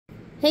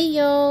Hey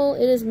y'all,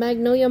 it is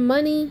Magnolia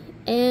Money,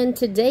 and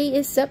today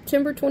is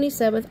September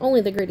 27th,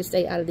 only the greatest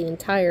day out of the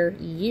entire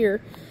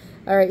year.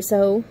 Alright,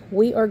 so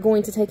we are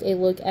going to take a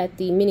look at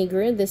the mini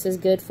grid. This is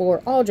good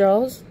for all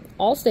draws,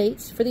 all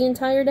states, for the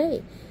entire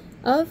day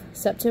of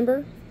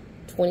September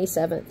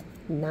 27th,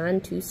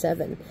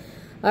 927.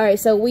 Alright,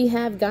 so we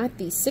have got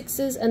the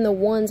 6s and the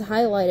 1s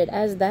highlighted,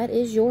 as that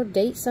is your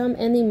date sum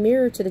and the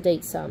mirror to the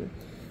date sum.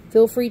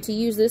 Feel free to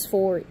use this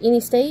for any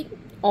state,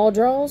 all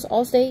draws,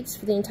 all states,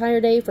 for the entire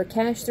day for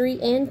cash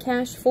 3 and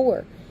cash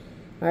 4.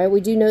 Alright,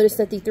 we do notice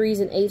that the 3s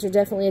and 8s are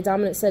definitely a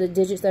dominant set of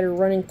digits that are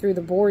running through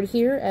the board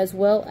here, as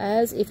well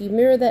as if you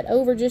mirror that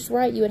over just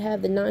right, you would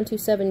have the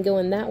 927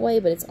 going that way,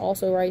 but it's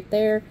also right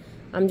there.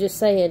 I'm just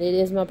saying, it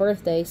is my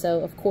birthday, so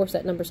of course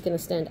that number's going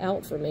to stand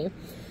out for me.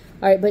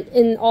 Alright, but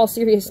in all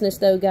seriousness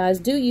though, guys,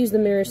 do use the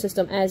mirror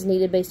system as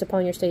needed based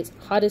upon your state's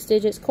hottest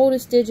digits,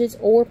 coldest digits,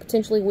 or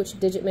potentially which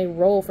digit may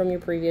roll from your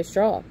previous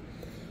draw.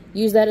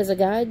 Use that as a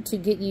guide to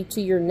get you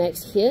to your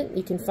next hit.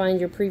 You can find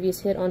your previous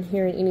hit on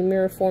here in any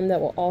mirror form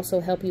that will also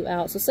help you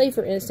out. So say,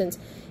 for instance,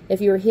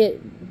 if your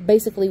hit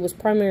basically was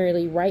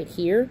primarily right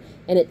here,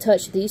 and it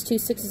touched these two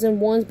 6s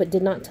and 1s, but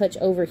did not touch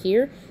over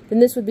here, then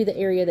this would be the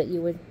area that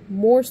you would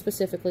more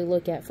specifically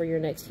look at for your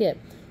next hit.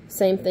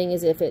 Same thing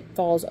as if it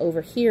falls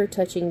over here,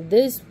 touching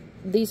these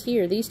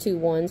two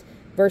 1s,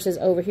 versus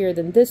over here,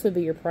 then this would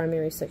be your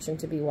primary section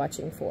to be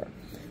watching for.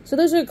 So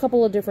those are a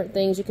couple of different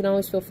things. You can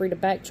always feel free to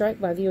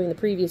backtrack by viewing the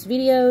previous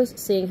videos,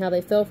 seeing how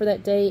they fell for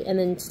that day, and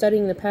then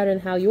studying the pattern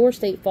how your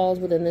state falls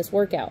within this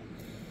workout.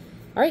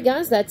 Alright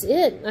guys, that's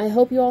it. I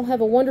hope you all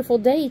have a wonderful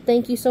day.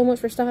 Thank you so much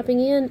for stopping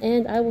in,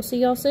 and I will see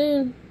y'all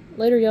soon.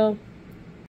 Later, y'all.